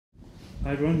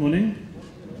Hi everyone, morning.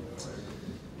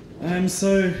 Great to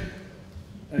see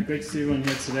everyone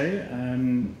here today.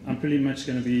 I'm pretty much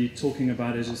going to be talking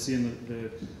about, as you see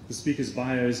in the speaker's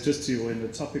bio, or in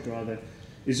the topic rather,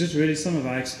 is just really some of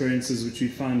our experiences which we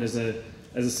found as a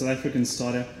South African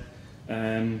startup,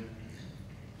 the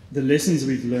lessons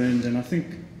we've learned, and I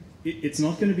think it's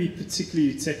not going to be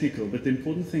particularly technical, but the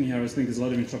important thing here is I think there's a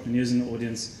lot of entrepreneurs in the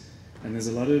audience, and there's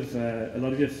a lot of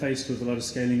you are faced with a lot of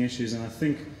scaling issues, and I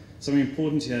think something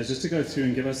important here is just to go through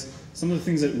and give us some of the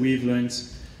things that we've learned,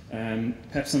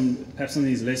 perhaps some of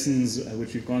these lessons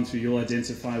which we've gone through you'll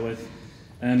identify with.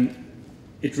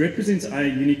 It represents our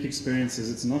unique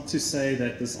experiences. It's not to say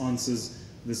that this answers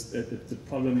the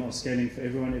problem of scaling for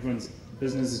everyone. Everyone's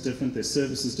business is different, their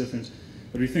service is different,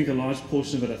 but we think a large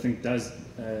portion of it I think does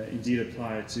indeed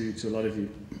apply to a lot of you.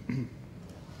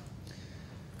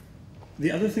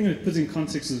 The other thing that puts in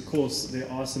context is, of course, there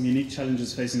are some unique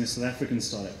challenges facing a South African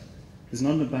startup. There's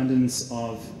not an abundance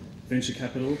of venture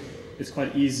capital. It's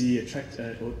quite easy,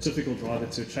 or difficult rather,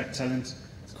 to attract talent.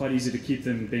 It's quite easy to keep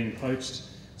them being poached.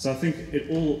 So I think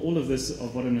all of this,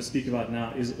 of what I'm going to speak about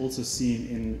now, is also seen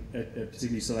in a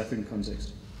particularly South African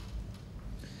context.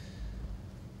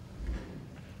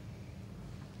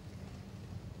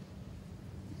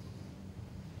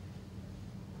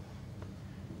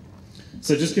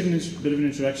 So just giving a bit of an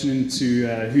introduction into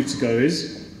who To Go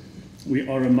is. We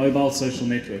are a mobile social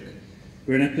network.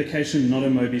 We're an application, not a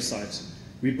Mobi site.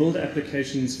 We build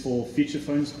applications for feature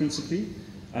phones principally.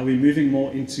 We're moving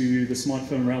more into the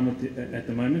smartphone realm at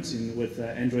the moment with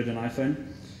Android and iPhone.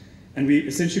 And we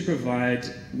essentially provide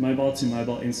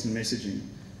mobile-to-mobile instant messaging.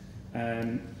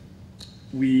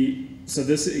 So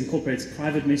this incorporates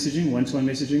private messaging, one-to-one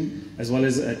messaging, as well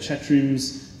as chat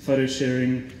rooms, photo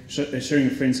sharing, sharing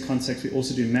of friends' contacts. We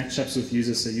also do match-ups with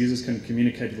users so users can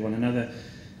communicate with one another.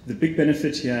 The big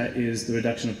benefit here is the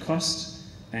reduction of cost,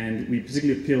 and we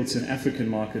particularly appeal to an African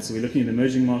market. So we're looking at the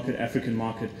emerging market, African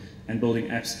market, and building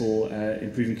apps for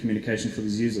improving communication for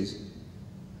these users.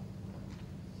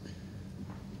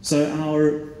 So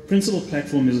our principal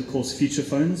platform is, of course, feature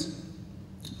phones.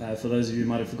 For those of you who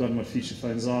might have forgotten what feature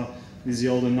phones are, these are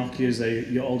your older Nokias,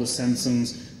 your older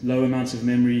Samsungs, low amount of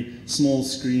memory, small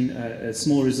screen,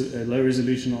 low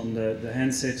resolution on the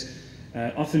handset,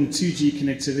 often 2G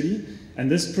connectivity, and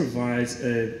this provides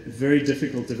a very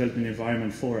difficult development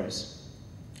environment for us.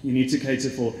 You need to cater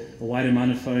for a wide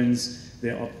amount of phones.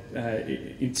 There are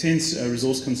intense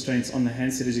resource constraints on the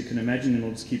handset, as you can imagine, in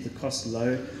order to keep the cost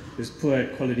low. There's poor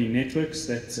quality networks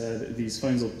that these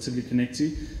phones will typically connect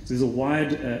to. So there's a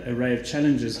wide array of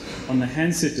challenges on the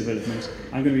handset development.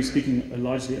 I'm going to be speaking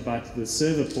largely about the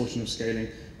server portion of scaling,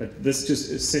 but this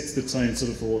just sets the tone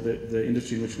sort of for the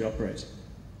industry in which we operate.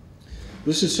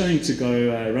 This is showing To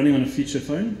Go running on a feature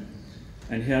phone,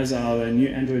 and here's our new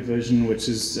Android version, which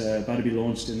is about to be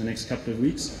launched in the next couple of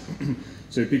weeks.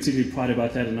 So we're particularly proud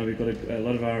about that. I know we've got a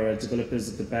lot of our developers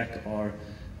at the back are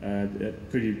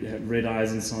pretty red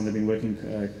eyes and so on. They've been working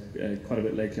quite a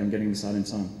bit lately on getting this out in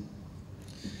time.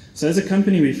 So as a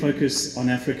company, we focus on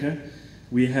Africa.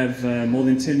 We have more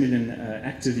than 10 million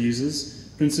active users,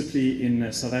 principally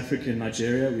in South Africa and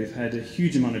Nigeria. We've had a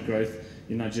huge amount of growth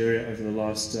in Nigeria over the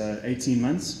last 18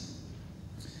 months.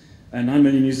 9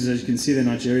 million users, as you can see there,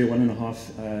 Nigeria,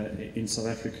 1.5 in South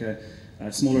Africa,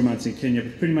 smaller amounts in Kenya,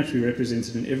 but pretty much we're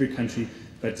represented in every country,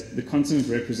 but the continent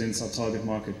represents our target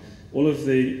market. All of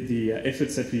the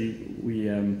efforts that we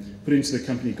put into the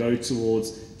company go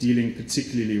towards dealing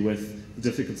particularly with the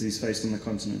difficulties faced on the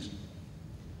continent.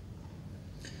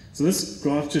 So this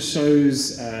graph just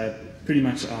shows pretty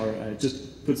much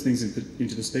just puts things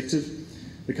into perspective.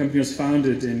 The company was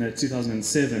founded in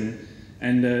 2007,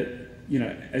 and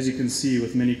as you can see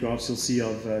with many graphs you'll see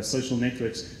of social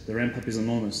networks, the ramp up is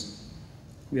enormous.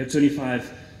 We have over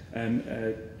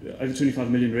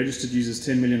 25 million registered users,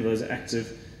 10 million of those are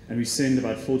active, and we send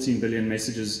about 14 billion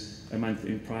messages a month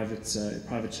in private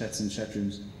chats and chat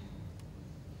rooms.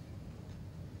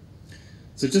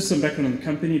 So just some background on the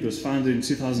company. It was founded in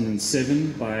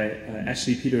 2007 by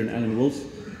Ashley, Peter, and Alan Wolf,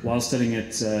 while studying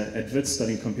at WITS,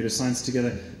 studying computer science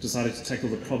together, decided to tackle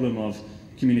the problem of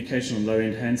communication on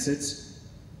low-end handsets.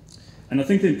 And I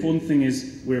think the important thing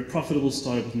is we're a profitable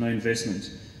startup with no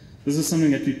investment. This is something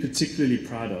that we're particularly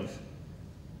proud of.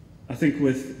 I think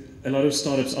with a lot of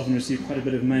startups often receive quite a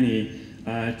bit of money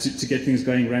to get things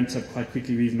going, ramped up quite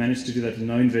quickly. We've managed to do that with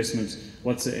no investment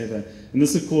whatsoever. And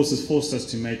this, of course, has forced us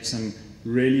to make some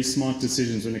really smart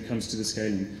decisions when it comes to the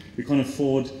scaling. We can't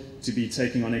afford to be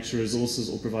taking on extra resources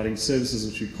or providing services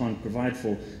which we can't provide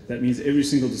for. That means every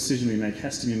single decision we make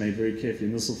has to be made very carefully,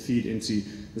 and this will feed into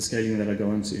the scaling that I go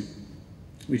on to.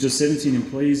 We're just 17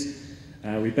 employees.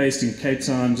 We're based in Cape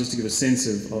Town, just to give a sense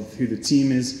of who the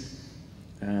team is.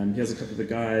 Here's a couple of the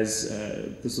guys.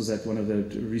 This was at one of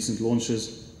the recent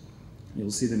launches.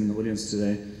 You'll see them in the audience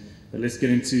today. But let's get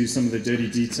into some of the dirty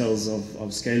details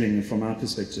of scaling from our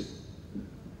perspective.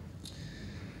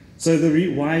 So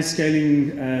why is scaling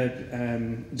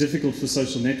difficult for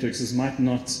social networks is might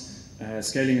not,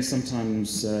 scaling is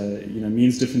sometimes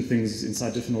means different things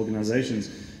inside different organizations.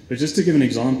 But just to give an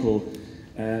example,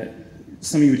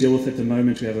 something we deal with at the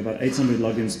moment, we have about 800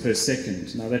 logins per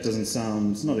second. Now that doesn't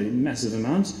sound, it's not a massive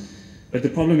amount, but the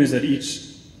problem is that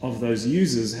each of those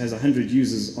users has 100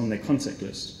 users on their contact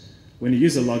list. When a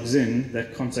user logs in,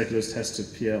 that contact list has to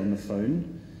appear on the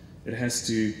phone. It has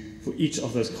to, for each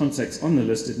of those contacts on the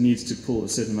list, it needs to pull a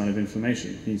certain amount of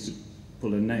information. It needs to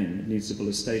pull a name, it needs to pull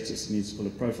a status, it needs to pull a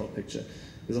profile picture.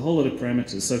 There's a whole lot of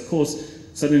parameters. So of course,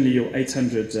 suddenly your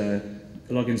 800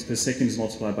 logins per second is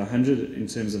multiplied by 100 in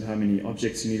terms of how many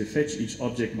objects you need to fetch. Each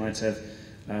object might have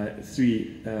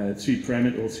three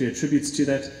parameters or 3 attributes to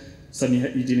that. Suddenly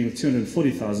you're dealing with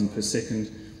 240,000 per second.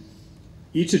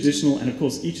 Each additional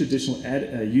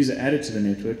user added to the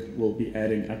network will be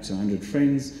adding up to 100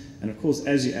 friends. And of course,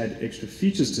 as you add extra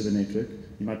features to the network,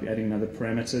 you might be adding another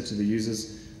parameter to the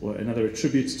users or another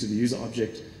attribute to the user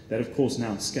object. That of course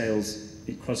now scales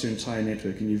across your entire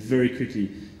network, and you very quickly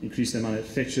increase the amount it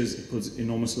fetches. It puts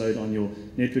enormous load on your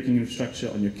networking infrastructure,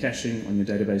 on your caching, on your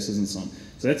databases, and so on.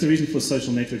 So that's the reason for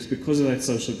social networks, because of that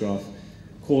social graph,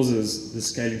 causes the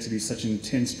scaling to be such an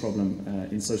intense problem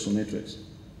in social networks.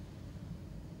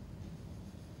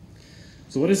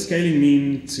 So what does scaling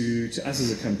mean to us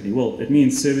as a company? Well, it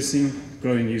means servicing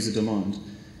growing user demand.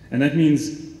 And that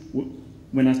means,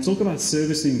 when I talk about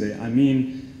servicing there, I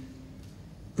mean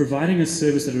providing a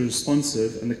service that is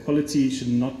responsive and the quality should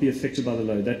not be affected by the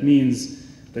load. That means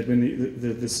that when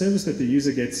the service that the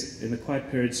user gets in the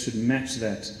quiet periods should match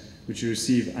that which you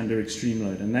receive under extreme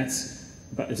load. And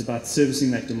it's about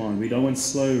servicing that demand. We don't want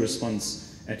slow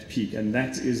response at peak, and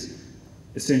that is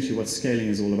essentially what scaling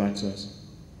is all about to us.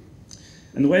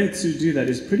 And the way to do that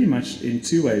is pretty much in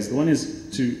 2 ways. The one is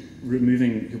to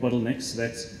removing your bottlenecks.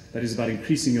 That is about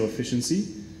increasing your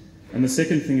efficiency. And the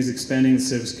second thing is expanding the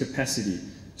service capacity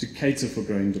to cater for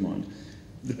growing demand.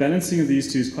 The balancing of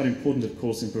these two is quite important, of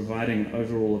course, in providing an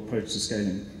overall approach to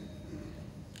scaling.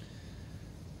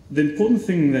 The important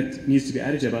thing that needs to be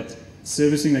added here about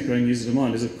servicing that growing user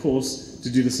demand is, of course, to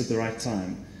do this at the right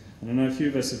time. And I know a few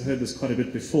of us have heard this quite a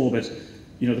bit before, but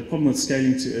the problem with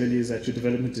scaling too early is that your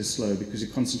development is slow because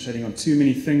you're concentrating on too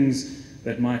many things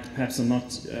that might perhaps are not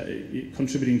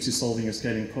contributing to solving a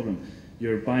scaling problem.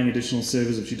 You're buying additional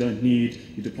servers which you don't need,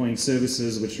 you're deploying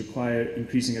services which require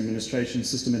increasing administration,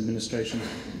 system administration,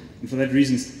 and for that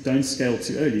reason, don't scale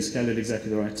too early, scale at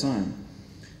exactly the right time.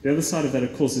 The other side of that,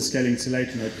 of course, is scaling too late.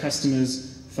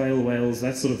 Customers, fail whales,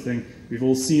 that sort of thing. We've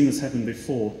all seen this happen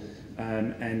before.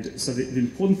 And so the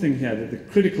important thing here, the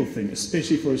critical thing,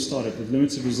 especially for a startup with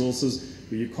limited resources,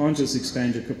 where you can't just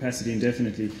expand your capacity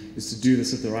indefinitely, is to do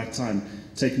this at the right time.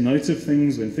 Take note of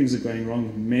things when things are going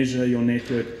wrong, measure your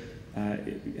network,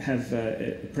 have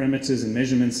parameters and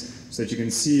measurements so that you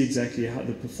can see exactly how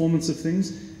the performance of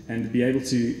things and be able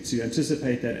to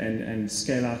anticipate that and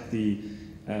scale out the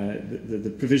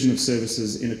provision of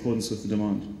services in accordance with the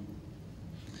demand.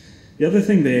 The other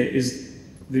thing there is,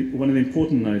 one of the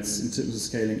important notes in terms of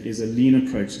scaling is a lean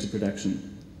approach to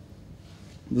production.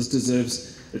 This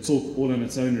deserves a talk all on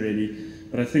its own, really,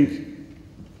 but I think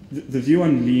the view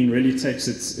on lean really takes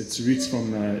its roots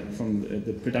from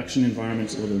the production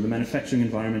environment or the manufacturing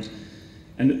environment.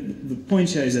 And the point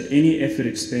here is that any effort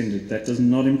expended that does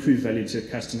not improve value to your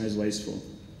customer is wasteful.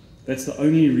 That's the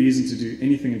only reason to do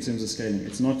anything in terms of scaling.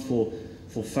 It's not for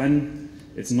fun,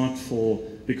 it's not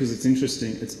because it's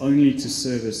interesting, it's only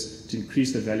to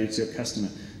increase the value to your customer.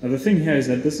 Now the thing here is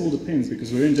that this all depends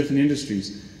because we're in different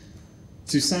industries.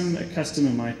 To some, a customer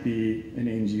might be an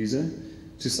end user.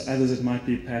 To others, it might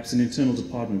be perhaps an internal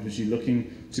department which you're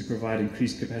looking to provide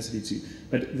increased capacity to.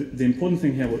 But the important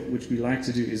thing here, which we like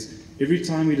to do, is every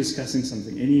time we're discussing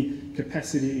something, any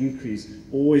capacity increase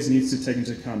always needs to take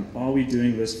into account, are we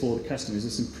doing this for the customer? Is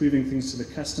this improving things to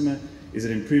the customer? Is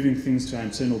it improving things to our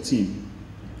internal team?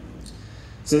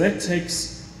 So that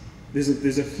takes,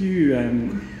 there's a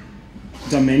few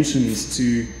dimensions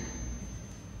to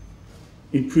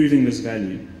improving this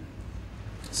value.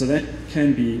 So that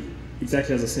can be,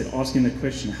 exactly as I said, asking the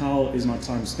question, how is my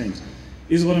time spent?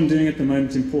 Is what I'm doing at the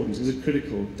moment important? Is it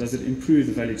critical? Does it improve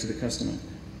the value to the customer?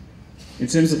 In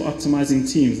terms of optimizing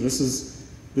teams, this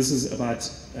is about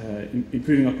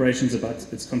improving operations, about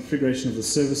its configuration of the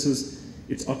services.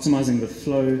 It's optimizing the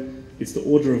flow. it's the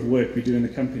order of work we do in the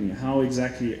company. How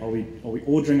exactly are we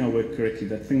ordering our work correctly,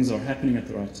 that things are happening at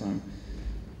the right time?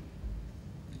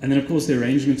 And then, of course, the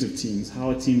arrangement of teams. How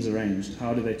are teams arranged?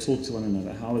 How do they talk to one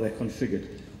another? How are they configured?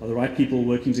 Are the right people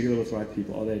working together with the right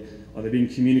people? Are they being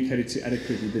communicated to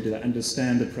adequately? Do they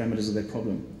understand the parameters of their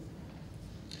problem?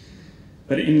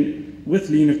 But with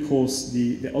Lean, of course,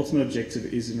 the ultimate objective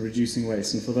is in reducing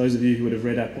waste. And for those of you who would have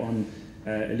read up on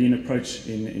a Lean approach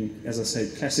in, as I say,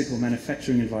 classical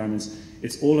manufacturing environments,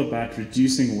 it's all about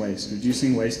reducing waste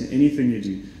in anything you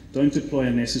do. Don't deploy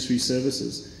unnecessary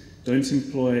services. Don't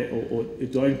employ or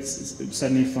don't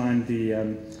suddenly find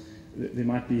there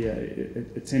might be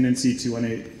a tendency to want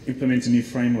to implement a new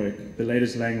framework, the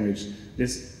latest language.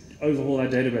 Let's overhaul our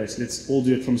database. Let's all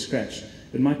do it from scratch.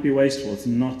 It might be wasteful. It's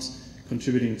not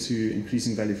contributing to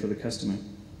increasing value for the customer.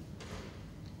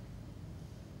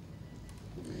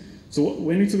 So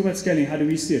when we talk about scaling, how do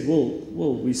we see it?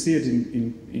 Well, we see it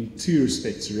in two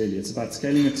respects, really. It's about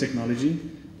scaling the technology,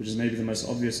 which is maybe the most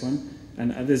obvious one,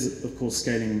 and others, of course,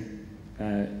 scaling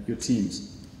your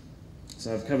teams.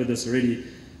 So I've covered this already,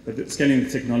 but scaling the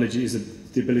technology is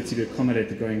the ability to accommodate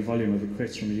the growing volume of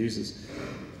requests from the users.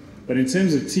 But in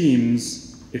terms of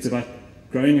teams, it's about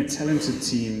growing a talented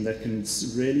team that can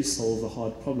really solve the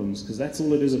hard problems, because that's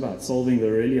all it is about, solving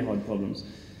the really hard problems.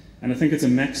 And I think it's a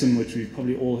maxim which we've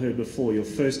probably all heard before: your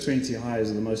first 20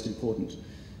 hires are the most important.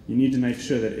 You need to make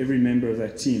sure that every member of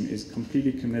that team is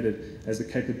completely committed, has the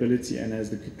capability and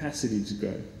has the capacity to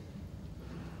grow.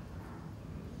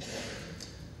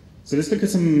 So let's look at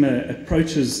some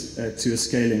approaches to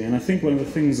scaling. And I think one of the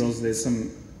things is there's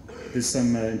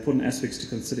some important aspects to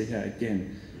consider here.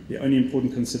 Again, the only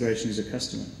important consideration is your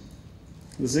customer.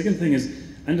 The second thing is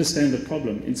understand the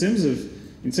problem. In terms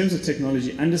of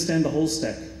technology, understand the whole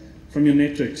stack, from your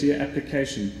network to your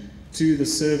application, to the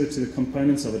server, to the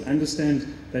components of it. Understand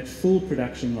that full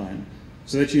production line,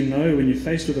 so that you know when you're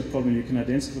faced with a problem, you can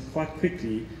identify quite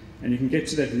quickly, and you can get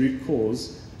to that root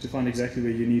cause to find exactly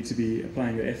where you need to be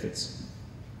applying your efforts.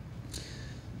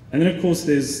 And then, of course,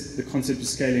 there's the concept of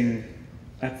scaling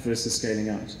up versus scaling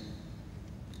out.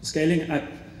 Scaling up,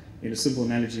 in a simple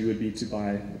analogy, would be to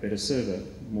buy a better server,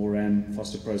 more RAM,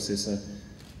 faster processor,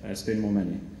 spend more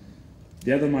money.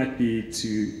 The other might be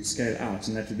to scale out,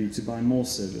 and that would be to buy more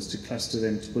servers, to cluster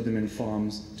them, to put them in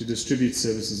farms, to distribute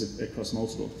services across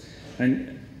multiple.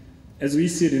 And as we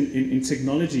see it in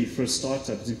technology, for a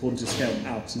startup, it's important to scale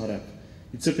out, not up.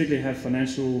 You typically have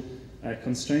financial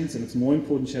constraints, and it's more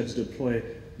important here to deploy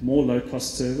more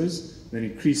low-cost servers than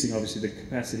increasing, obviously, the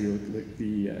capacity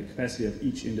capacity of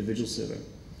each individual server.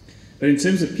 But in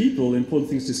terms of people, the important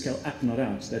thing is to scale up, not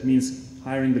out. That means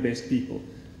hiring the best people,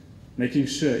 making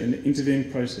sure in the interviewing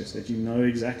process that you know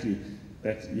exactly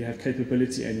that you have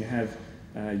capability and you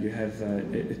have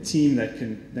a team that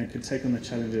can take on the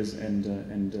challenges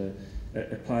and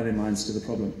apply their minds to the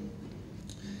problem.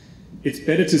 It's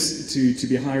better to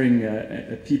be hiring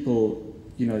people,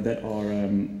 you know, that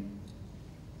are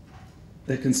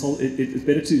that can solve. It's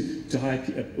better to hire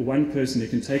one person who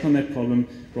can take on that problem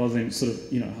rather than sort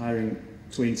of, you know, hiring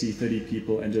 20, 30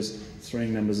 people and just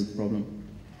throwing numbers at the problem.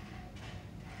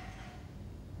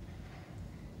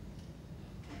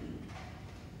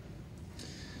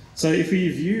 So if we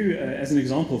view, as an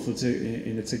example,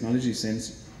 in a technology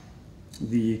sense,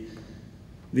 the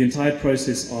entire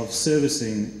process of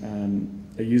servicing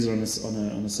a user on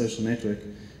a social network,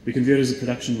 we can view it as a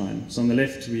production line. So on the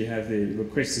left, we have the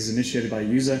request is initiated by a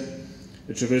user.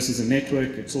 It traverses a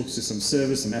network. It talks to some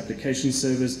service, some application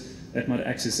servers. That might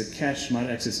access a cache, might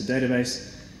access a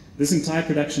database. This entire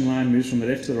production line moves from the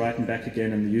left to the right and back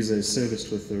again, and the user is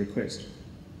serviced with the request.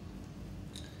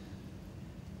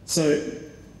 So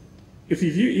if we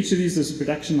view each of these as a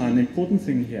production line, the important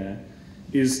thing here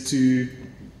is to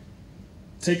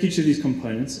take each of these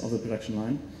components of the production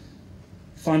line,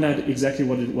 find out exactly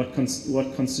what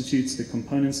constitutes the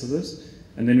components of this,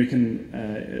 and then we can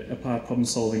apply problem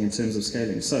solving in terms of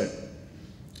scaling. So,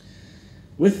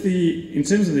 in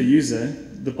terms of the user,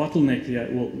 the bottleneck here,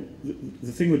 well,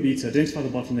 the thing would be to identify the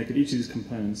bottleneck at each of these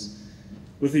components.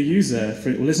 With the user,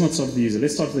 well, let's not start with the user,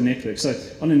 let's start with the network. So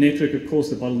on a network, of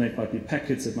course, the bottleneck might be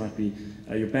packets, it might be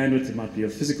your bandwidth, it might be your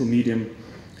physical medium.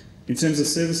 In terms of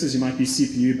services, you might be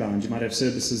CPU bound. You might have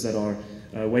services that are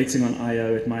waiting on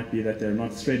I/O. It might be that they're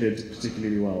not threaded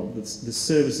particularly well. The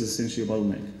service is essentially a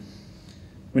bottleneck.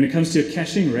 When it comes to your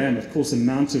caching, RAM, of course,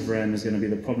 amount of RAM is going to be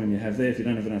the problem you have there. If you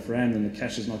don't have enough RAM, then the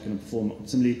cache is not going to perform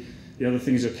optimally. The other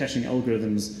thing is your caching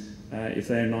algorithms. If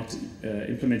they're not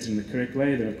implemented in the correct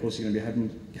way, then of course you're going to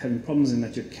be having problems in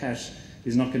that your cache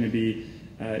is not going to be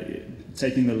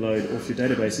taking the load off your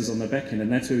databases on the back end. And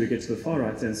that's where we get to the far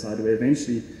right-hand side, where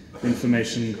eventually the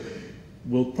information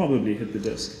will probably hit the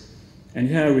disk. And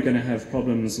here we're going to have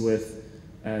problems with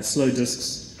slow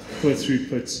disks, poor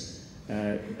throughput,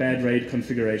 bad RAID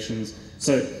configurations.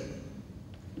 So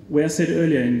where I said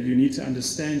earlier, you need to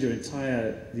understand your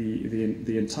entire,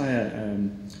 the entire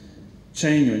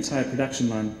chain, your entire production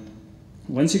line.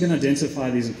 Once you can identify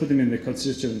these and put them in their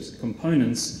constituent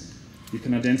components, you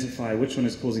can identify which one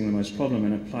is causing the most problem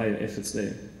and apply your efforts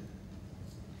there.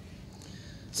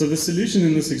 So the solution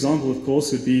in this example, of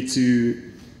course, would be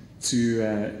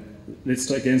let's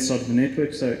again start with the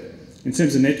network. So in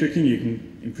terms of networking, you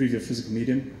can improve your physical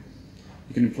medium.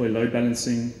 You can employ load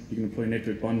balancing. You can employ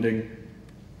network bonding.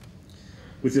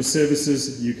 With your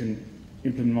services, you can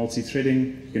implement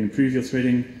multi-threading. You can improve your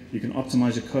threading. You can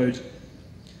optimize your code.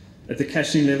 At the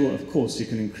caching level, of course, you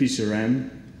can increase your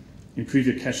RAM, improve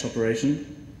your cache operation.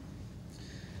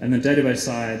 And the database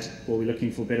side, well, we're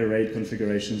looking for better RAID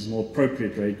configurations, more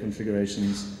appropriate RAID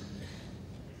configurations,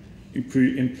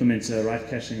 implement write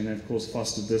caching, and then, of course,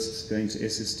 faster disks going to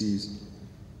SSDs.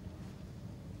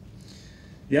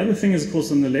 The other thing is, of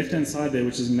course, on the left-hand side there,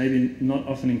 which is maybe not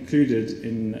often included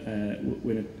in,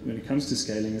 when it comes to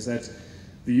scaling, is that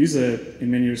the user,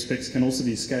 in many respects, can also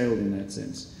be scaled in that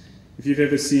sense. If you've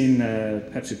ever seen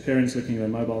perhaps your parents looking at a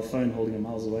mobile phone, holding it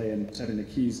miles away and tapping the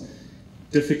keys,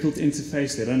 difficult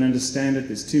interface, they don't understand it,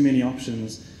 there's too many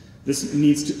options. This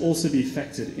needs to also be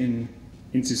factored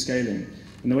into scaling.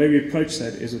 And the way we approach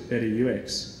that is with better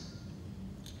UX.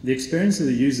 The experience of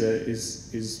the user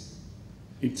is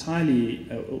entirely,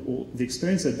 or the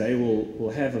experience that they will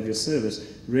have of your service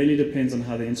really depends on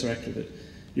how they interact with it.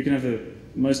 You can have the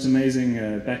most amazing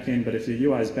back end, but if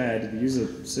your UI is bad, the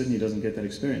user certainly doesn't get that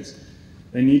experience.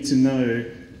 They need to know,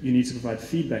 you need to provide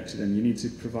feedback to them, you need to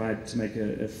make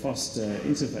a fast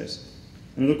interface.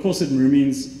 And of course it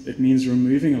means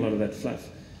removing a lot of that fluff.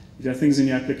 If you have things in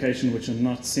your application which are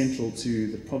not central to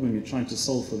the problem you're trying to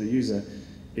solve for the user,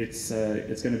 it's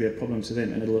going to be a problem to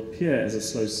them, and it'll appear as a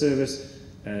slow service,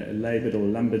 a labored or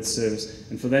lumbered service,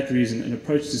 and for that reason an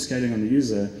approach to scaling on the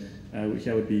user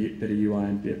here would be better UI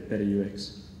and better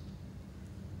UX.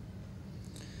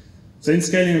 So in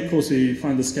scaling, of course, we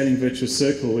find the scaling virtuous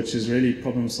circle, which is really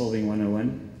problem solving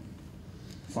 101.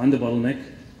 Find the bottleneck,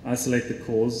 isolate the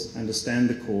cause, understand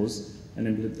the cause, and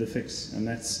implement the fix. And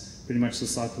that's pretty much the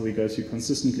cycle we go through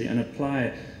consistently, and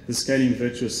apply the scaling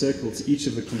virtuous circle to each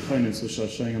of the components which I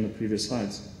was showing on the previous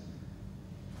slides.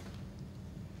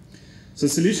 So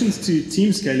solutions to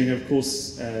team scaling are, of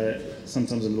course,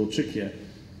 sometimes a little trickier.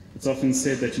 It's often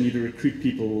said that you need to recruit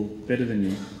people better than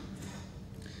you.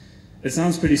 It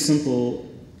sounds pretty simple,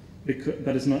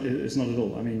 but it's not at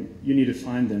all. I mean, you need to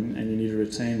find them and you need to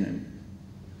retain them.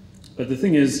 But the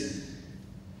thing is,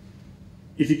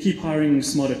 if you keep hiring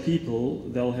smarter people,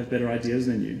 they'll have better ideas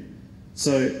than you.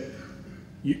 So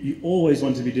you always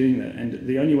want to be doing that, and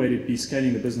the only way to be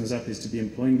scaling the business up is to be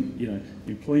employing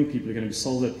people who are going to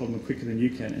solve that problem quicker than you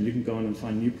can, and you can go on and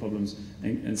find new problems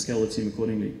and scale the team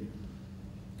accordingly.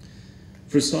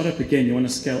 For a startup, again, you want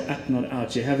to scale up, not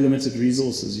out. You have limited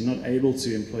resources. You're not able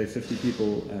to employ 50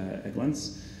 people at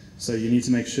once, so you need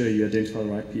to make sure you identify the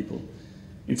right people.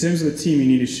 In terms of the team, you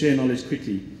need to share knowledge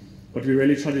quickly. What we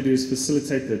really try to do is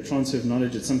facilitate the transfer of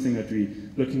knowledge. It's something that we're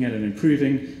looking at and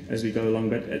improving as we go along,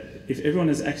 but if everyone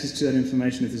has access to that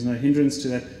information, if there's no hindrance to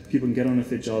that, people can get on with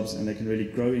their jobs and they can really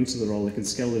grow into the role. They can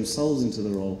scale themselves into the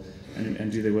role and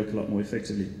do their work a lot more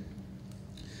effectively.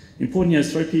 Important here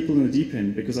is throw people in the deep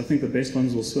end, because I think the best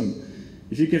ones will swim.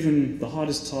 If you give them the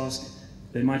hardest task,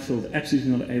 they might feel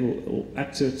absolutely not able or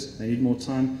up to it, they need more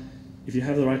time. If you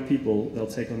have the right people, they'll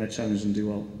take on that challenge and do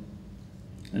well.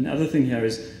 Another thing here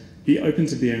is be open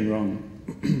to being wrong.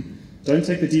 Don't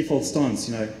take the default stance,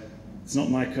 it's not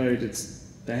my code,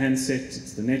 it's the handset,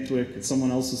 it's the network, it's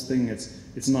someone else's thing,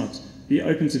 it's not. Be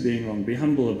open to being wrong, be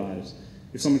humble about it.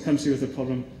 If someone comes to you with a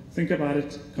problem, think about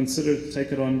it, consider it,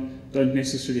 take it on. Don't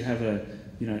necessarily have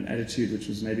an attitude which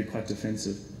was maybe quite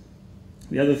defensive.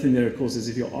 The other thing there, of course, is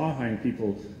if you are hiring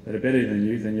people that are better than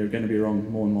you, then you're going to be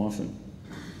wrong more and more often.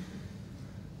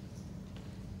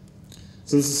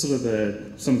 So this is sort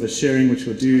of some of the sharing which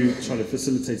we'll do, try to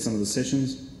facilitate some of the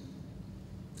sessions.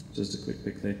 Just a quick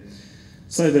pick there.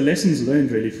 So the lessons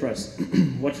learned really for us.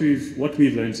 What we've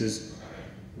learned is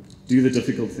do the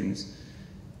difficult things.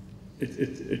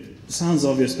 It sounds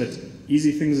obvious, but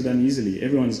easy things are done easily.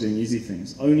 Everyone's doing easy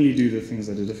things. Only do the things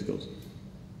that are difficult.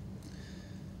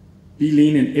 Be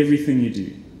lean in everything you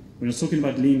do. When I was talking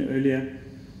about lean earlier,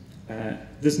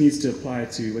 this needs to apply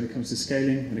to when it comes to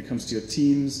scaling, when it comes to your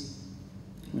teams,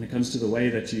 when it comes to the way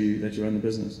that you run the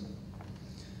business.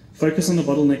 Focus on the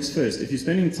bottlenecks first. If you're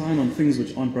spending time on things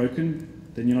which aren't broken,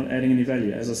 then you're not adding any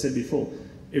value. As I said before,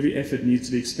 Every effort needs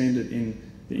to be expended in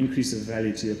the increase of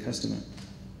value to your customer.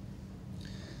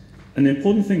 And the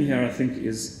important thing here, I think,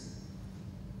 is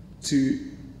to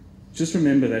just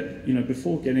remember that,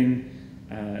 before getting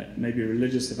maybe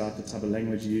religious about the type of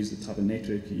language you use, the type of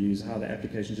network you use, how the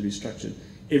application should be structured,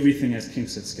 everything has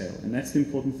kinks at scale, and that's the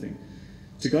important thing.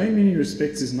 To go in many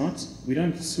respects is not, we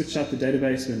don't switch out the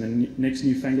database when the next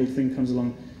newfangled thing comes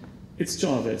along. It's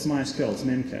Java, it's MySQL, it's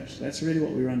Memcache. That's really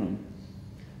what we run on.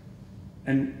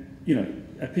 And,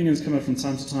 opinions come up from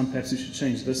time to time, perhaps you should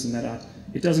change this and that out.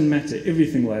 It doesn't matter,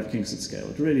 everything will have kinks at scale.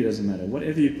 It really doesn't matter.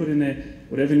 Whatever you put in there,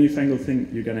 whatever newfangled thing,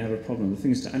 you're going to have a problem. The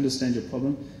thing is to understand your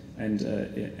problem and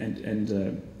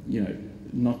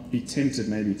not be tempted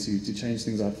maybe to change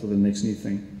things out for the next new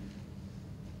thing.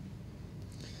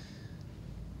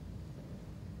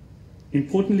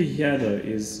 Importantly here, though,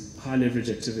 is high leverage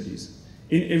activities.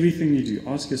 In everything you do,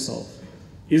 ask yourself,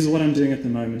 is what I'm doing at the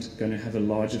moment going to have a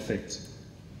large effect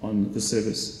on the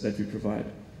service that we provide?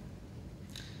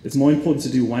 It's more important to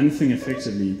do one thing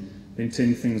effectively than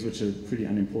 10 things which are pretty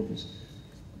unimportant.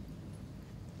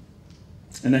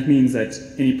 And that means that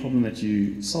any problem that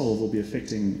you solve will be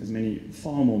affecting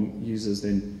far more users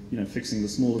than fixing the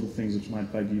small little things which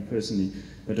might bug you personally,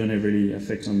 but don't have really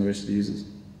effect on the rest of the users.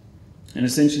 And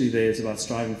essentially there, it's about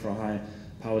striving for a high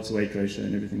power to weight ratio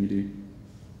in everything you do.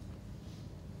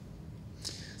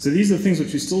 So these are the things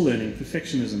which we're still learning.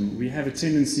 Perfectionism. We have a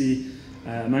tendency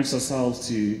amongst ourselves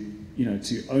to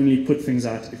only put things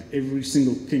out if every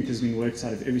single kink has been worked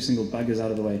out, if every single bug is out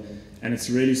of the way. And it's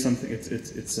really something, it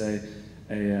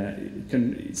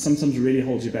can sometimes really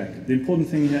hold you back. The important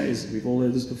thing here is, we've all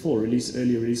heard this before, release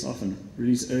early, release often.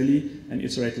 Release early and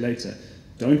iterate later.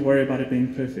 Don't worry about it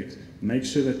being perfect. Make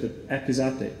sure that the app is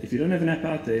out there. If you don't have an app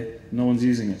out there, no one's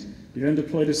using it. If you haven't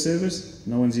deployed a service,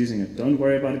 no one's using it. Don't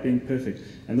worry about it being perfect.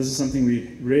 And this is something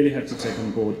we really have to take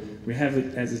on board. We have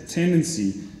it as a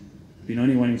tendency, been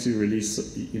only wanting to release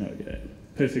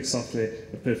perfect software,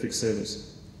 a perfect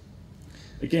service.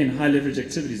 Again, high leverage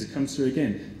activities, it comes through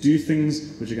again. Do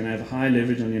things which are going to have high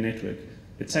leverage on your network.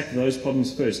 Attack those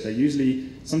problems first.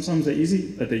 Sometimes they're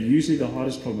easy, but they're usually the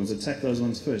hardest problems. Attack those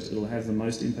ones first. It'll have the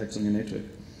most impact on your network.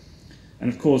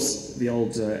 And of course, the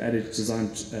old adage, design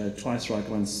twice right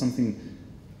once, something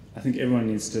I think everyone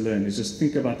needs to learn, is just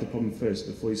think about the problem first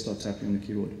before you start tapping on the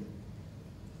keyboard.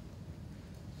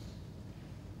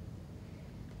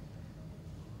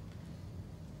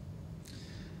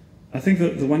 I think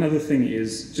that the one other thing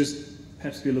is just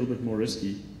perhaps be a little bit more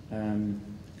risky.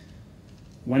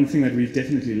 One thing that we've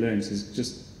definitely learned is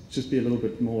just be a little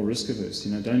bit more risk averse.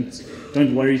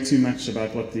 Don't worry too much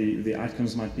about what the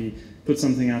outcomes might be. Put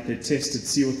something out there, test it,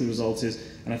 see what the result is.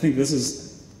 And I think this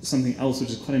is something else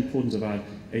which is quite important about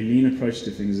a lean approach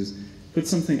to things, is put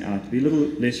something out, be a little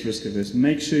less risk averse.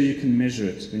 Make sure you can measure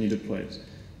it when you deploy it.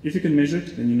 If you can measure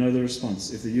it, then you know the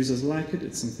response. If the users like it,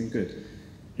 it's something good.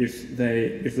 If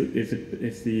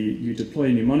you deploy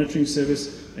a new monitoring service,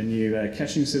 a new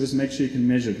caching service, make sure you can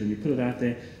measure it. When you put it out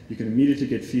there, you can immediately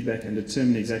get feedback and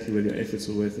determine exactly whether your efforts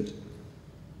are worth it.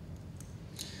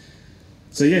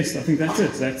 So yes, I think that's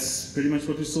it. That's pretty much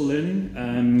what we're still learning.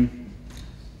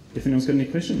 If anyone's got any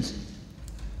questions.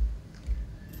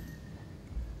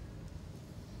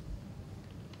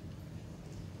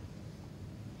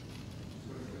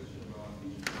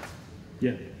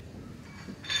 Yeah.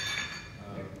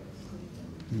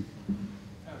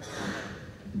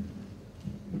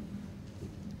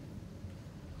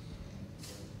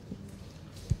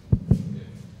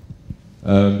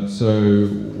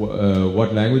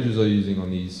 What languages are you using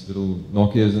on these little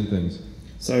Nokias and things?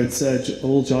 So it's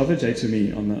all Java,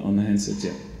 J2Me on the handset,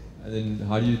 yeah. And then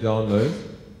how do you download?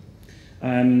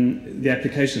 The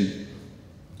application,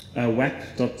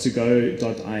 wap.togo.im.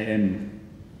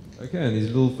 Okay, and these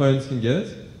little phones can get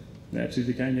it? They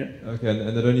absolutely can, yeah. Okay,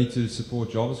 and they don't need to support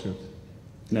JavaScript?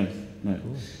 No.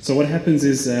 Cool. So what happens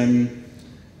is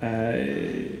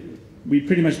we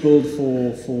pretty much build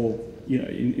for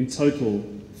in total,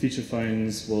 feature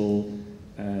phones will,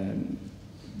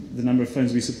 the number of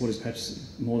phones we support is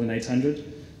perhaps more than 800.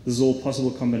 This is all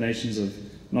possible combinations of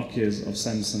Nokias, of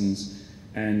Samsungs,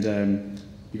 and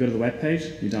you go to the web page,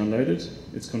 you download it,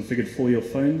 it's configured for your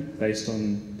phone based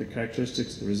on the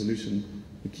characteristics, the resolution,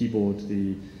 the keyboard,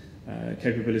 the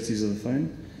capabilities of the phone,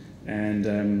 and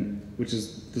this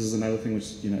is another thing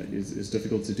which is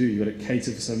difficult to do. You've got to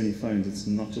cater for so many phones. It's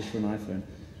not just for an iPhone.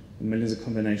 Millions of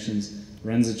combinations,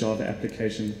 runs a Java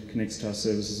application, connects to our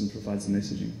services, and provides the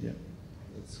messaging. Yeah,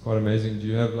 that's quite amazing. Do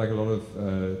you have like a lot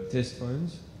of test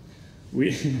phones?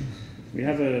 We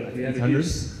have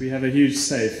a huge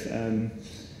safe,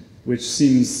 which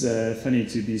seems funny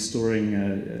to be storing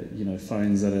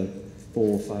phones that are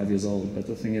 4 or 5 years old. But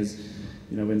the thing is,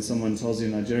 when someone tells you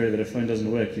in Nigeria that a phone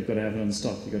doesn't work, you've got to have it on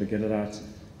stock. You've got to get it out,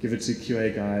 give it to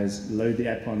QA guys, load the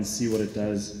app on, see what it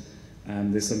does.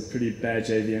 There's some pretty bad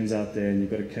JVMs out there, and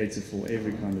you've got to cater for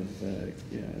every kind of,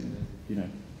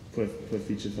 poor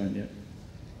feature phone. Yeah.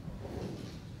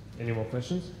 Any more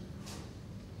questions?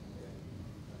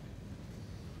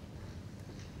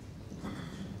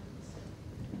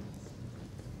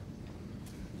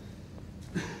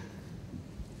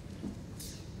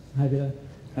 Hi, Peter.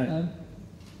 Hi.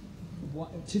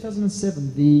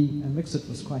 2007, the Mixit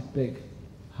was quite big.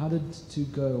 How did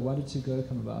why did 2Go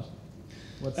come about?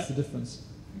 What's the difference?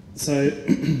 So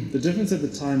the difference at the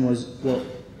time was, well,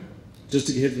 just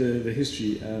to give the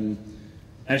history,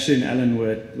 Ashley and Alan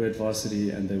were at Varsity,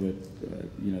 and they were,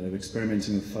 they were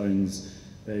experimenting with phones.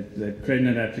 They created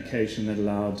an application that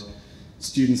allowed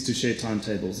students to share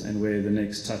timetables and where the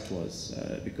next tut was,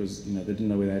 because they didn't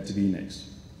know where they had to be next.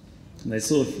 And they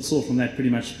saw from that pretty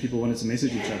much people wanted to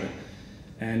message each other.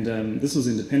 And this was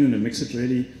independent of Mixit,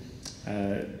 really.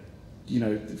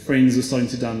 Friends were starting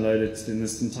to download it, then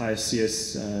this entire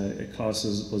CS class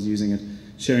was using it,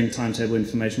 sharing timetable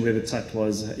information, where the tut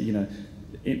was,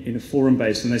 in a forum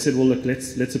base. And they said, well, look,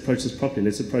 let's approach this properly.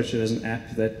 Let's approach it as an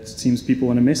app that seems people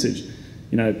want to message.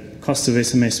 Costs of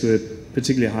SMS were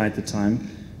particularly high at the time,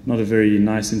 not a very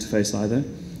nice interface either.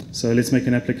 So let's make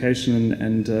an application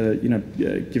and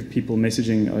give people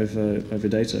messaging over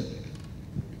data.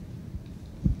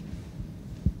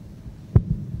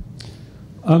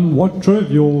 What drove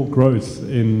your growth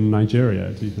in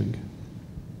Nigeria, do you think?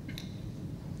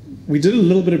 We did a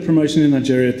little bit of promotion in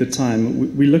Nigeria at the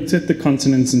time. We looked at the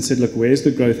continents and said, look, where's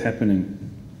the growth happening?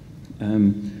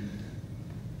 To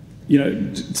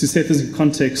set this in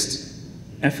context,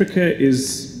 Africa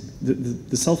is,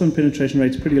 the cell phone penetration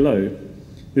rate is pretty low.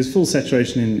 There's full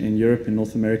saturation in Europe, in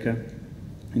North America,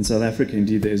 in South Africa,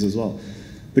 indeed there is as well.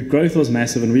 The growth was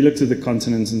massive, and we looked at the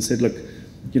continents and said, look,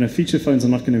 feature phones are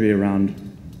not going to be around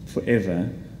forever.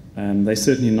 They're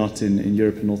certainly not in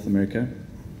Europe and North America.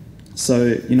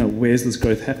 So, where's this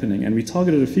growth happening? And we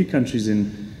targeted a few countries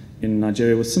in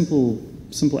Nigeria with simple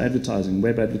advertising,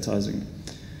 web advertising.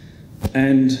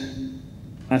 And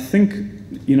I think,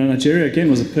 Nigeria, again,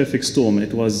 was a perfect storm.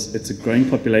 It's a growing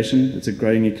population, it's a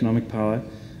growing economic power.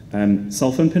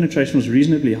 Cell phone penetration was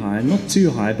reasonably high, not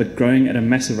too high, but growing at a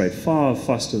massive rate, far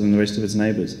faster than the rest of its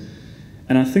neighbors.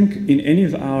 And I think in any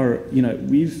of our,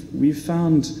 we've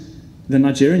found the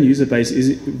Nigerian user base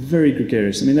is very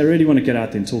gregarious. I mean, they really want to get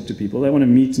out there and talk to people. They want to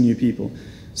meet new people.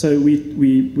 So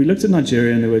we looked at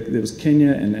Nigeria, and there was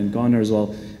Kenya and Ghana as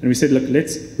well. And we said, look,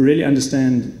 let's really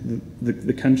understand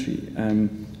the country.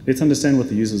 Let's understand what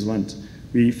the users want.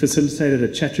 We facilitated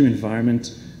a chat room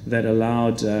environment that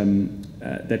allowed,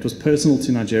 that was personal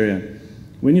to Nigeria.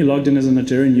 When you logged in as a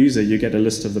Nigerian user, you get a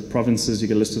list of the provinces, you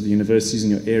get a list of the universities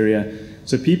in your area.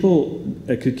 So people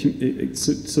could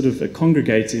sort of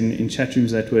congregate in chat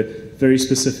rooms that were very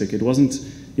specific. It wasn't,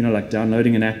 like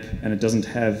downloading an app and it doesn't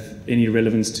have any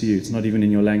relevance to you. It's not even in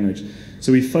your language.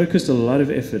 So we focused a lot of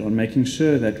effort on making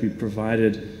sure that we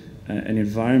provided an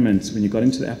environment when you got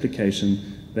into the application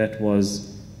that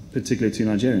was particular to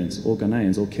Nigerians, or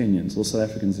Ghanaians, or Kenyans, or South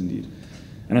Africans indeed.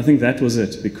 And I think that was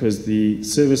it, because the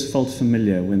service felt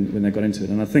familiar when they got into it.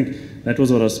 And I think that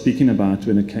was what I was speaking about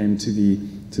when it came to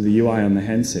the UI on the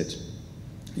handset.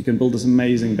 You can build this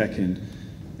amazing backend,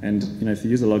 and if the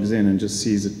user logs in and just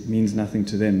sees it means nothing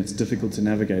to them, it's difficult to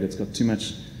navigate, it's got too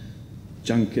much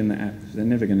junk in the app, they're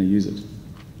never going to use it.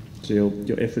 So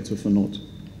your efforts were for naught.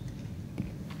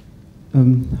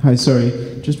 Hi,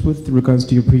 sorry, just with regards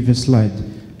to your previous slide,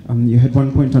 you had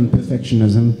one point on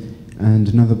perfectionism and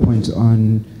another point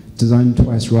on design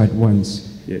twice, write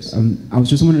once. Yes. I was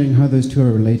just wondering how those two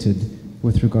are related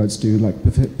with regards to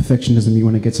perfectionism. You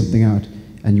want to get something out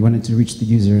and you want it to reach the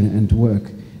user and to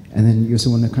work, and then you also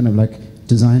want to kind of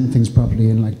design things properly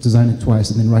and design it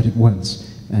twice and then write it once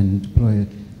and deploy it.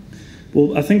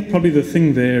 Well, I think probably the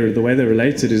thing there, the way they're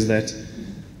related, is that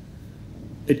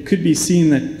it could be seen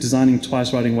that designing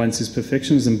twice, writing once is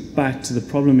perfectionism, but the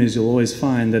problem is you'll always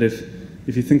find that if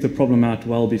you think the problem out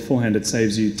well beforehand, it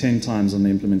saves you 10 times on the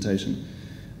implementation.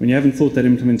 When you haven't thought that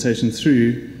implementation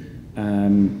through,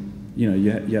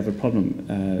 you have a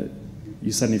problem.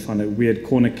 You suddenly find a weird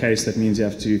corner case that means you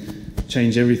have to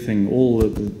change everything, all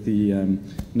the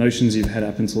notions you've had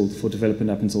for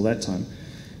development up until that time.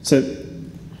 So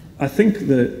I think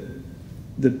the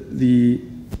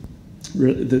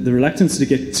reluctance to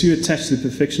get too attached to the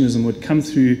perfectionism would come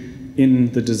through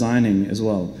in the designing as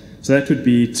well. So that would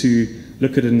be to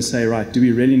look at it and say, right, do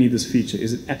we really need this feature?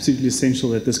 Is it absolutely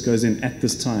essential that this goes in at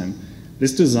this time?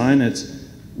 Let's design it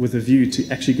with a view to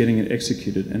actually getting it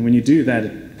executed. And when you do that,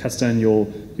 it cuts down your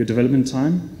development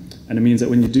time, and it means that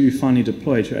when you do finally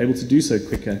deploy it, you're able to do so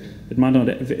quicker. It might not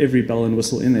have every bell and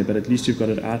whistle in there, but at least you've got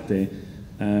it out there,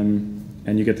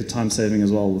 and you get the time saving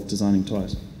as well with designing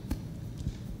twice.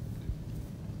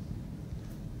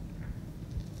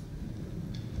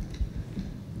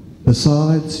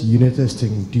 Besides unit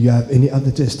testing, do you have any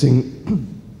other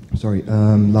testing, sorry,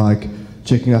 like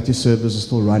checking out your servers are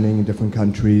still running in different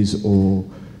countries, or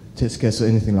test cases or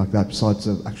anything like that besides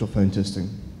the actual phone testing?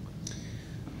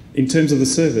 In terms of the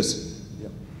service,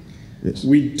 Yes.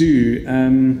 we do.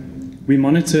 We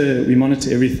monitor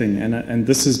everything, and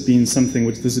this has been something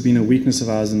this has been a weakness of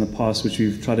ours in the past, which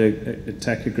we've tried to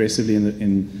attack aggressively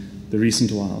in the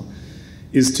recent while,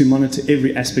 is to monitor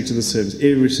every aspect of the service,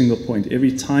 every single point,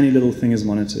 every tiny little thing is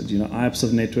monitored. You know, IAPs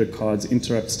of network cards,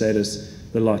 interrupt status,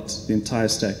 the lot, the entire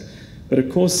stack. But of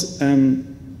course,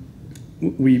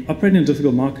 we operate in a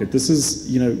difficult market. This is,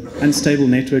 you know, unstable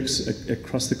networks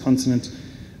across the continent,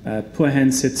 poor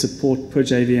handset support, poor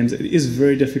JVMs. It is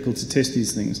very difficult to test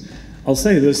these things. I'll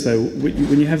say this though,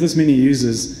 when you have this many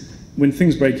users, when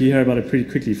things break, you hear about it pretty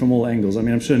quickly from all angles. I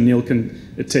mean, I'm sure Neil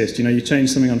can attest. You know, you change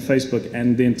something on Facebook,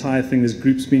 and the entire thing, there's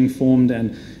groups being formed,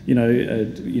 and you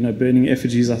know, burning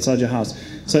effigies outside your house.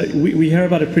 So we hear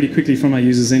about it pretty quickly from our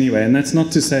users anyway, and that's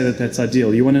not to say that that's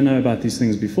ideal. You want to know about these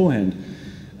things beforehand.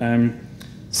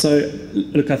 So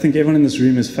look, I think everyone in this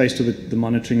room is faced with the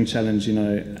monitoring challenge. You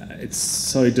know, it's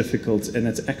so difficult, and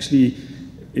it's actually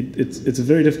it's a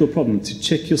very difficult problem to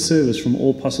check your service from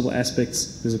all possible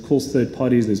aspects. There's of course third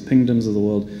parties, there's pingdoms of the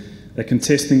world that can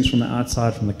test things from the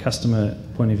outside, from the customer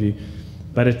point of view.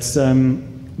 But it's the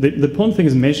important thing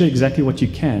is measure exactly what you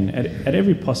can at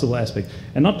every possible aspect,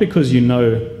 and not because you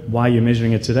know why you're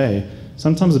measuring it today.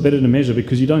 Sometimes it's better to measure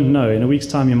because you don't know. In a week's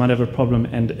time, you might have a problem,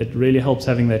 and it really helps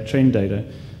having that trend data.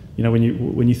 You know, when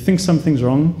you think something's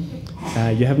wrong,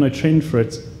 you have no trend for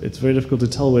it. It's very difficult to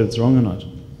tell whether it's wrong or not.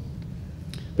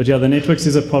 But yeah, the networks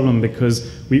is a problem because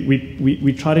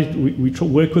we try to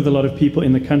work with a lot of people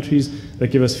in the countries that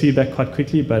give us feedback quite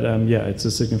quickly. But yeah, it's a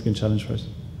significant challenge for us.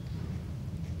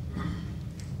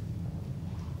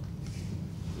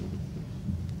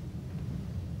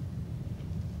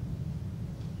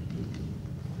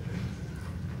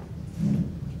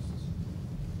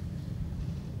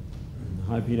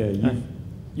 Hi Peter,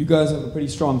 you guys have a pretty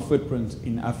strong footprint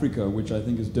in Africa, which I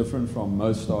think is different from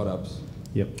most startups.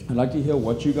 Yep. I'd like to hear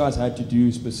what you guys had to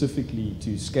do specifically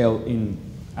to scale in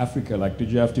Africa. Like, did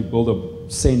you have to build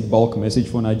a send bulk message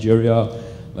for Nigeria,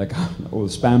 like, or the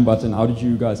spam button? How did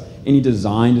you guys, any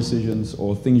design decisions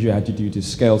or things you had to do to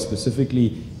scale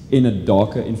specifically in a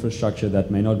darker infrastructure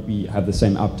that may not have the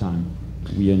same uptime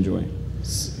we enjoy?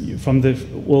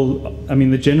 Well, I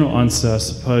mean, the general answer, I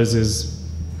suppose, is,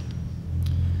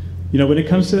 you know, when it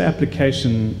comes to the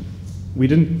application, we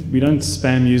don't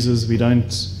spam users. We don't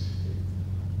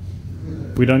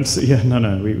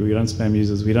spam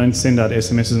users. We don't send out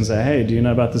SMSs and say, hey, do you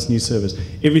know about this new service?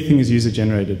 Everything is user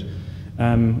generated.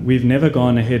 We've never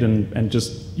gone ahead and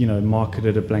just, you know,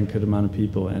 marketed a blanket amount of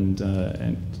people and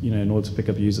you know, in order to pick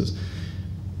up users.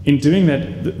 In doing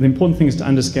that, the important thing is to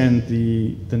understand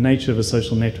the nature of a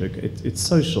social network. It's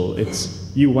social.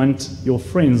 You want your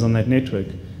friends on that network.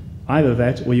 Either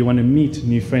that, or you want to meet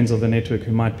new friends of the network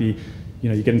who might be, you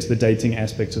know, you get into the dating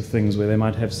aspects of things where they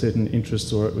might have certain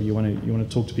interests, or you want to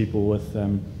talk to people with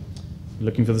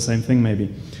looking for the same thing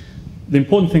maybe. The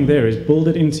important thing there is build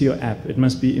it into your app. It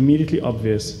must be immediately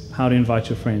obvious how to invite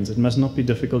your friends. It must not be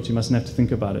difficult. You mustn't have to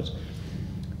think about it.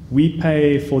 We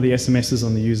pay for the SMSs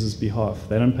on the user's behalf.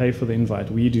 They don't pay for the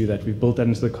invite. We do that. We've built that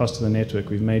into the cost of the network.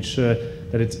 We've made sure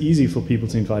that it's easy for people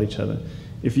to invite each other.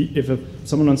 If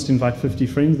someone wants to invite 50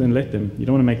 friends, then let them. You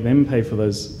don't want to make them pay for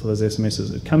those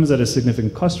SMSs. It comes at a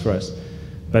significant cost for us,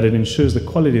 but it ensures the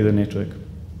quality of the network.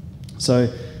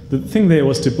 So the thing there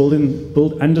was to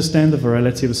understand the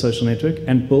virality of the social network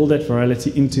and build that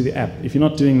virality into the app. If you're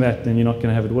not doing that, then you're not going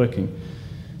to have it working.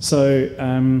 So,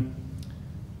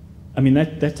 I mean,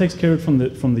 that takes care of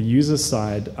it from the user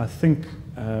side. I think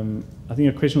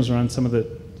your question was around some of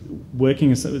the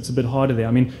working. It's a bit harder there.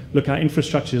 I mean, look, our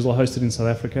infrastructure is all hosted in South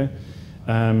Africa.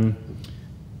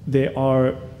 There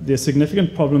are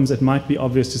significant problems that might be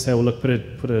obvious to say, well, look,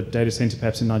 put a data center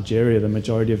perhaps in Nigeria. The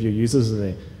majority of your users are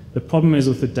there. The problem is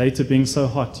with the data being so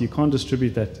hot, you can't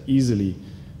distribute that easily.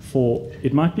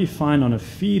 It might be fine on a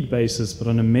feed basis, but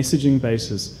on a messaging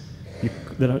basis,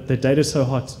 the data is so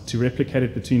hot, to replicate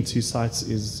it between two sites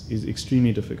is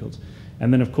extremely difficult.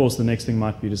 And then, of course, the next thing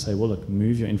might be to say, well, look,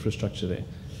 move your infrastructure there.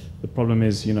 The problem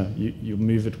is, you know, you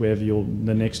move it wherever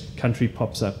the next country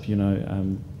pops up, you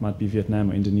know, might be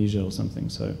Vietnam or Indonesia or something.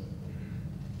 So,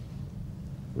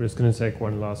 We're just going to take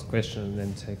one last question and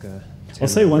then take a I'll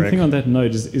say one break. thing on that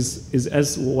note is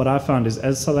as what I found is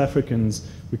as South Africans,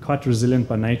 we're quite resilient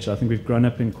by nature. I think we've grown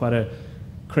up in quite a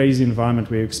crazy environment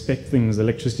where you expect things,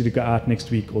 electricity to go out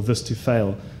next week or this to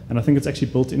fail. And I think it's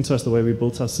actually built into us the way we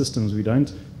built our systems. We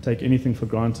don't take anything for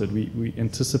granted. We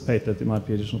anticipate that there might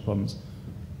be additional problems,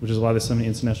 which is why there's so many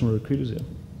international recruiters here.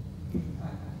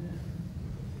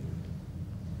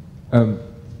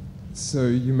 So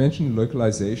you mentioned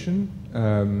localization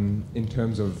in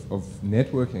terms of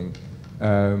networking.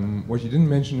 What you didn't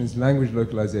mention is language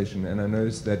localization, and I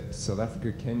noticed that South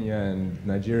Africa, Kenya, and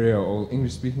Nigeria are all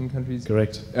English-speaking countries.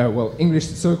 Correct. Well,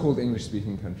 so-called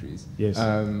English-speaking countries. Yes.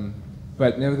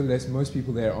 But nevertheless, most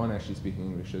people there aren't actually speaking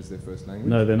English as their first language.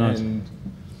 No, they're not.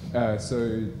 And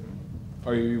so,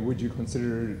 would you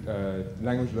consider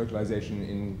language localization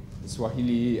in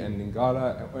Swahili and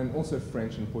Lingala, and also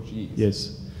French and Portuguese?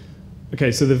 Yes.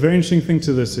 Okay, so the very interesting thing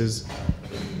to this is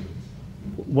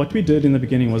what we did in the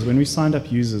beginning was when we signed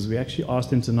up users, we actually asked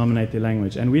them to nominate their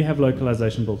language, and we have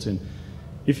localization built in.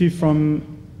 If you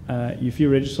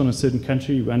register on a certain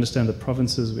country, we understand the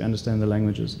provinces, we understand the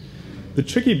languages. The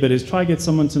tricky bit is try to get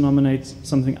someone to nominate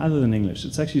something other than English.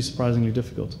 It's actually surprisingly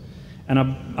difficult. And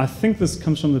I think this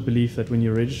comes from the belief that when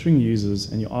you're registering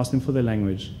users and you ask them for their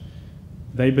language,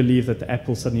 they believe that the app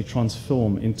will suddenly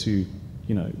transform into,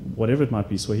 whatever it might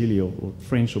be, Swahili or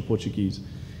French or Portuguese.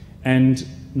 And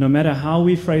no matter how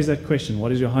we phrase that question,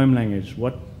 what is your home language?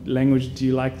 What language do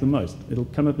you like the most? It'll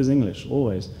come up as English,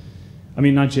 always. I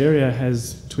mean, Nigeria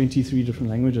has 23 different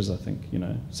languages, I think.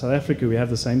 South Africa, we have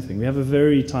the same thing. We have a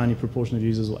very tiny proportion of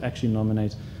users will actually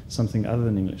nominate something other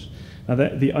than English. Now,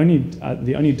 the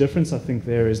only difference I think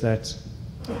there is that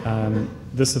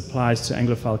this applies to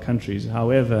Anglophile countries.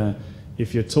 However,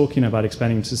 if you're talking about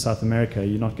expanding to South America,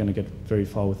 you're not going to get very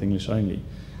far with English only.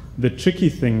 The tricky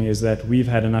thing is that we've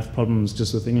had enough problems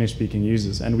just with English-speaking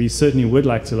users, and we certainly would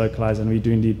like to localize, and we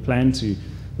do indeed plan to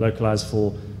localize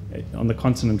for, on the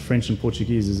continent, French and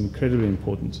Portuguese is incredibly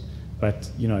important. But,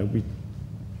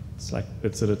 it's like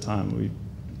bits at a time.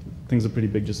 Things are pretty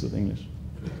big just with English.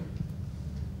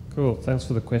 Cool. Thanks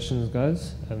for the questions,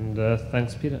 guys. And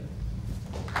thanks, Peter.